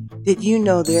Did you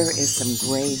know there is some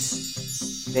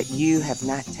grace that you have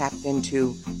not tapped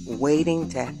into, waiting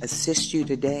to assist you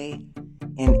today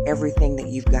in everything that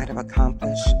you've got to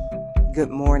accomplish? Good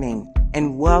morning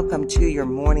and welcome to your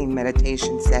morning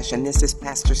meditation session. This is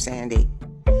Pastor Sandy.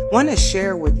 I want to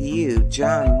share with you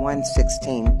John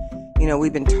 1:16.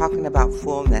 We've been talking about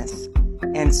fullness,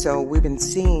 and so we've been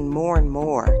seeing more and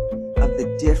more of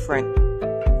the different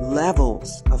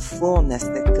levels of fullness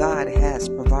that God has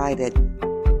provided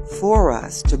for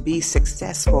us to be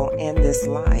successful in this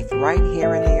life. Right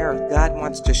here in the earth, God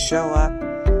wants to show up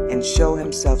and show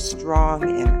himself strong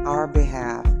in our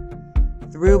behalf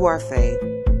through our faith.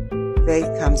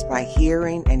 Faith comes by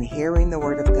hearing and hearing the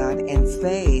word of God, and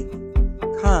faith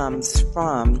comes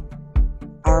from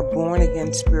our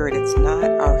born-again spirit. It's not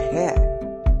our head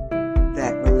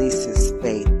that releases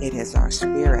faith. It is our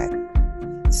spirit.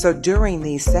 So during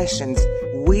these sessions,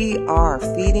 we are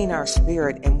feeding our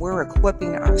spirit and we're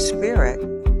equipping our spirit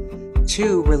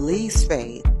to release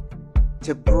faith,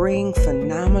 to bring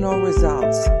phenomenal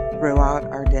results throughout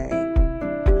our day.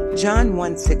 John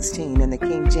 1:16 in the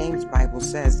King James Bible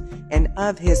says, "And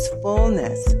of his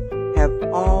fullness have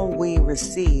all we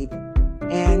received,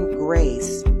 and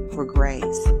grace for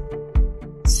grace."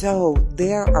 So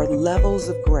there are levels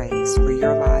of grace for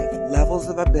your life, levels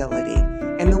of ability.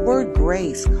 And the word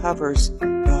grace covers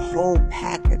the whole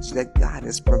package that God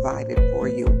has provided for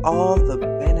you, all the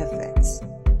benefits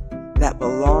that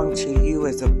belong to you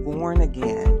as a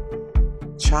born-again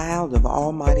child of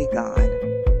Almighty God.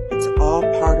 It's all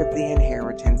part of the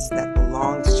inheritance that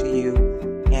belongs to you,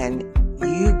 and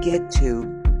you get to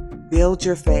build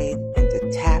your faith and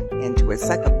to tap into it. It's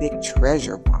like a big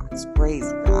treasure box,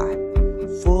 praise God,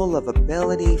 full of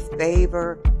ability,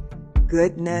 favor,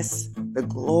 goodness, the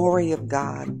glory of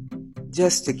God,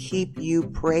 just to keep you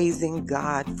praising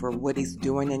God for what he's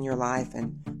doing in your life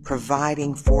and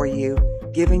providing for you,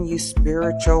 giving you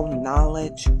spiritual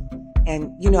knowledge.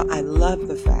 And, I love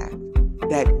the fact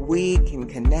that we can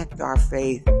connect our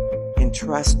faith and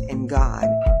trust in God.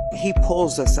 He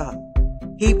pulls us up.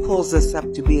 He pulls us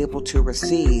up to be able to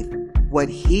receive what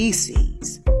he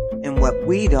sees and what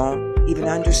we don't even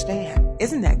understand.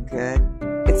 Isn't that good?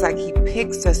 It's like he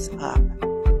picks us up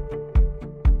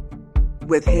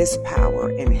with his power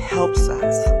and helps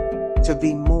us to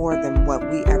be more than what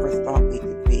we ever thought we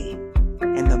could be.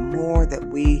 And the more that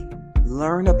we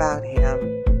learn about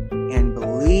him and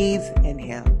believe in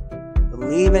him,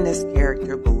 believe in his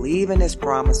character, believe in his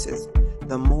promises,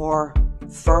 the more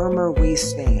firmer we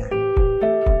stand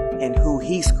in who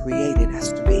he's created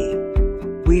us to be.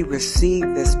 We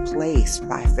receive this place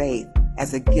by faith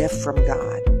as a gift from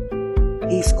God.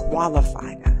 He's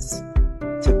qualified us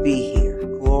to be here.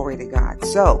 Glory to God.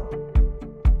 So,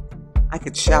 I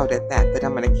could shout at that, but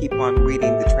I'm going to keep on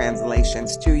reading the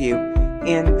translations to you.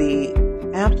 In the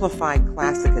Amplified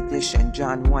Classic Edition,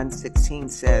 John 1:16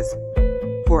 says,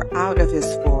 "For out of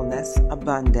his fullness,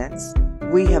 abundance,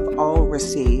 we have all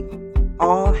received,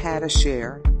 all had a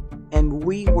share, and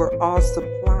we were all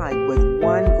supplied with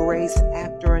one grace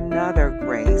after another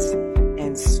grace,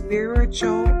 and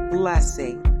spiritual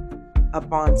blessing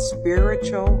upon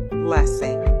spiritual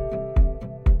blessing,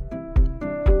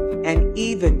 and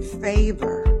even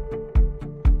favor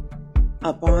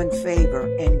upon favor,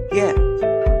 and gift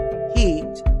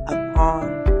heaped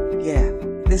upon gift."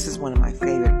 This is one of my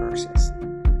favorite verses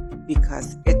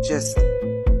because it just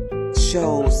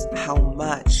shows how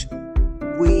much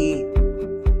we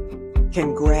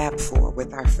can grab for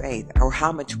with our faith, or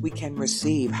how much we can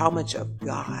receive, how much of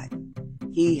God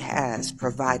he has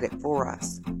provided for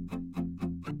us.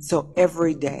 So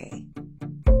every day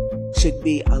should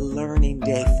be a learning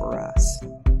day for us.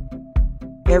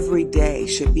 Every day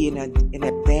should be an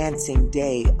advancing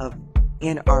day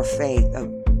in our faith,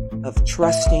 of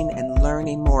trusting and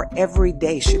learning more. Every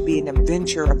day should be an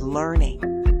adventure of learning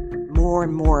more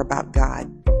and more about God,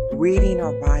 reading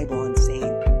our Bible and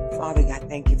saying, "Father God,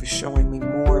 thank you for showing me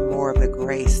more and more of the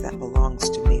grace that belongs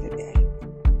to me today."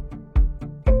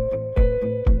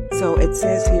 So it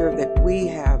says here that we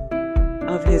have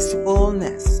of his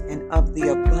fullness and of the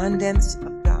abundance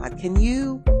of God. Can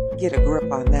you get a grip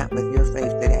on that with your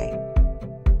faith today?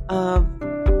 Of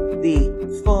the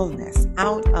fullness,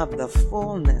 out of the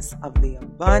fullness of the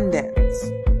abundance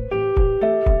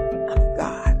of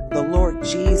God, the Lord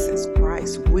Jesus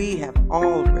Christ, we have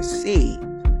all received.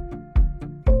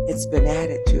 It's been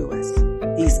added to us.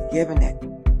 He's given it.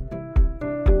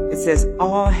 It says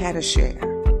all had a share.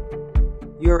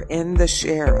 You're in the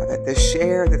share of it, the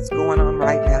share that's going on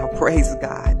right now. Praise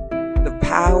God. The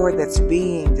power that's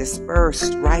being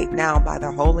dispersed right now by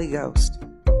the Holy Ghost.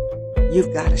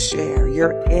 You've got a share.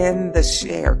 You're in the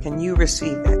share. Can you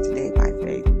receive that today?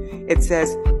 It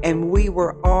says, and we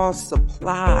were all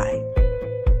supplied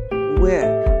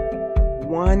with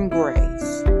one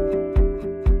grace,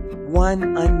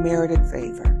 one unmerited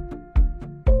favor,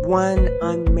 one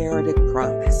unmerited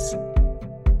promise,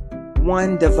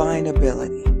 one divine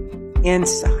ability,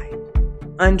 insight,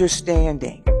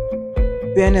 understanding,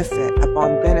 benefit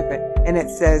upon benefit. And it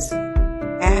says,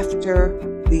 after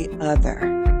the other.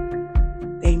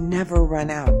 They never run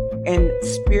out. And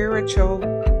spiritual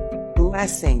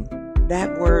blessing,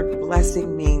 that word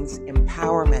blessing means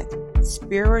empowerment.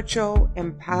 Spiritual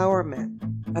empowerment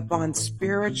upon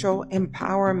spiritual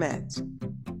empowerment.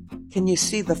 Can you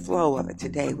see the flow of it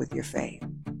today with your faith?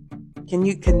 Can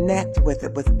you connect with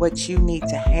it, with what you need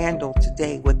to handle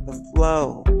today, with the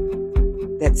flow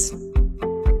that's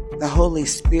the Holy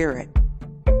Spirit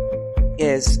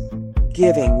is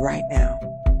giving right now,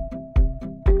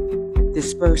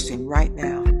 dispersing right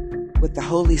now, with the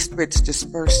Holy Spirit's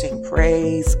dispersing?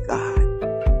 Praise God.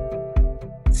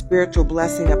 Spiritual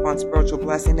blessing upon spiritual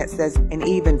blessing. That says, and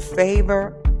even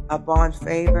favor upon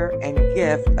favor and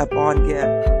gift upon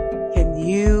gift. Can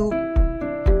you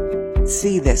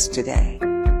see this today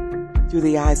through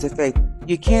the eyes of faith?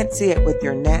 You can't see it with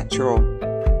your natural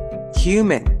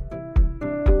human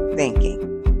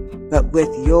thinking, but with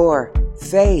your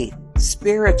faith,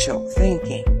 spiritual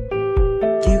thinking,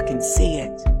 you can see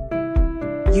it.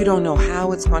 You don't know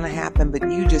how it's going to happen, but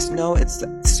you just know it's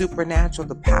supernatural,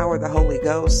 the power of the Holy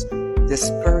Ghost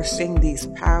dispersing these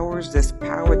powers, this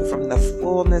power from the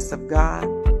fullness of God,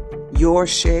 your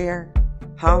share,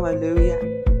 hallelujah,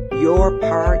 your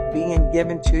part being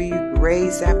given to you,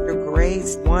 grace after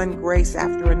grace, one grace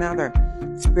after another,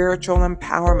 spiritual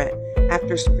empowerment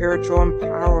after spiritual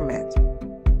empowerment,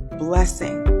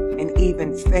 blessing and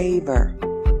even favor.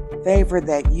 Favor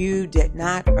that you did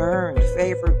not earn,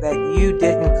 favor that you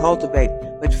didn't cultivate,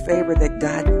 but favor that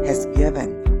God has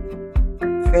given.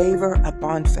 Favor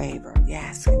upon favor.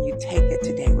 Yes, and you take it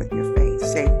today with your faith.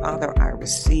 Say, Father, I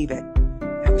receive it.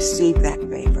 I receive that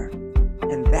favor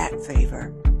and that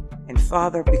favor. And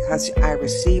Father, because I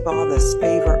receive all this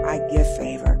favor, I give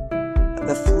favor.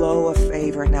 The flow of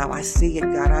favor. Now I see it,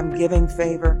 God. I'm giving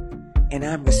favor and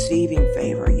I'm receiving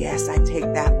favor. Yes, I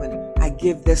take that one. I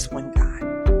give this one, God.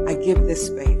 I give this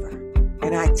favor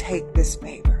and I take this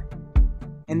favor.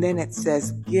 And then it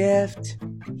says, gift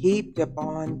heaped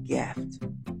upon gift.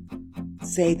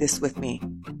 Say this with me.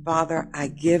 Father, I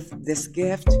give this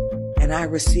gift and I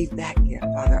receive that gift.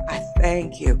 Father, I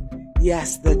thank you.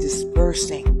 Yes, the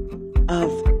dispersing of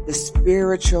the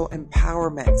spiritual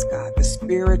empowerments, God, the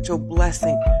spiritual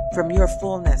blessing from your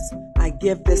fullness. I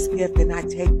give this gift and I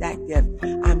take that gift.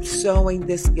 I'm sowing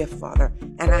this gift, Father,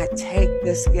 and I take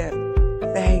this gift.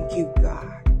 Thank you,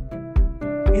 God.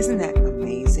 Isn't that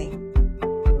amazing?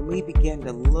 When we begin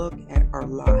to look at our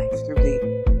life through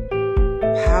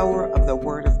the power of the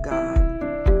Word of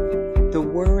God, the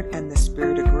Word and the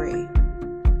Spirit agree.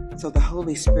 So the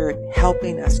Holy Spirit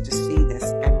helping us to see this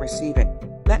and receive it.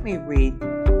 Let me read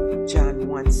John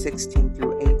 1:16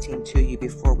 through 18 to you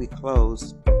before we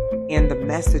close in the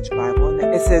Message Bible.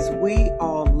 And it says, we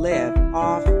all live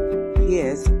off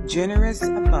His generous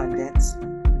abundance,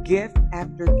 gift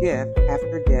after gift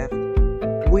after gift.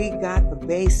 We got the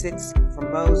basics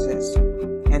from Moses,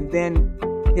 and then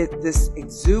this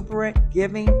exuberant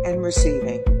giving and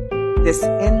receiving, this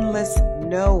endless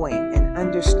knowing and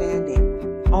understanding.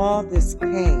 All this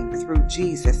came through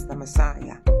Jesus the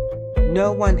Messiah.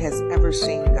 No one has ever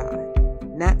seen God,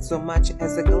 not so much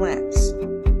as a glimpse.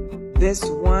 This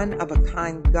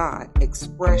one-of-a-kind God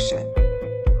expression,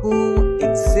 who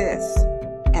exists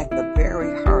at the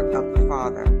very heart of the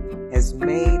Father, has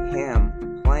made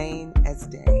Him plain as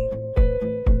day.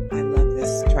 I love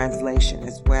this translation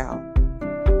as well.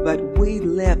 But we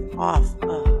live off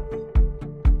of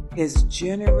His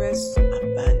generous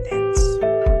abundance.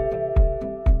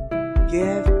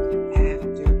 Gift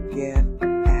after gift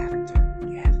after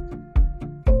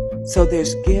gift. So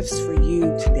there's gifts for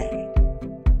you today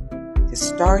to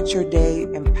start your day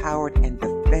empowered and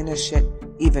to finish it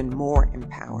even more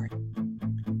empowered.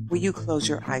 Will you close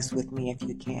your eyes with me if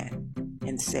you can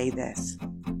and say this?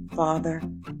 Father,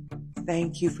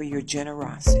 thank you for your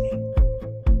generosity.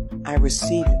 I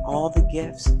received all the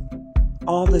gifts,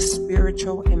 all the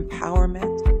spiritual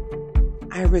empowerment.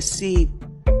 I received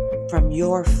from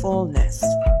your fullness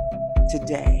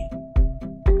today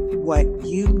what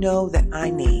you know that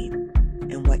I need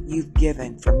and what you've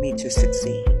given for me to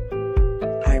succeed.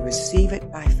 I receive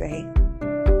it by faith.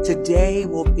 Today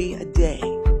will be a day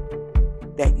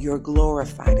that you're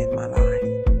glorified in my life.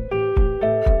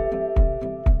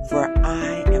 For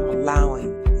I am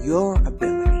allowing your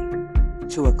ability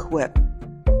to equip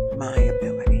my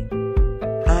ability.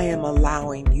 am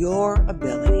allowing your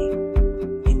ability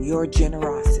and your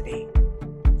generosity,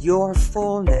 your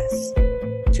fullness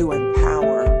to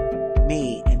empower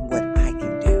me in what I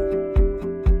can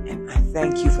do. And I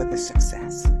thank you for the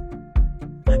success.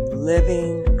 I'm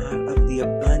living out of the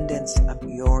abundance of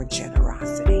your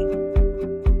generosity.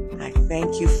 I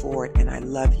thank you for it, and I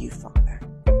love you, Father,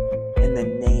 in the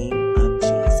name of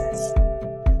Jesus.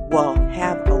 Well,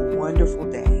 have a wonderful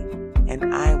day,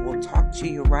 and I will talk to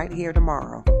you right here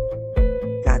tomorrow.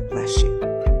 God bless you.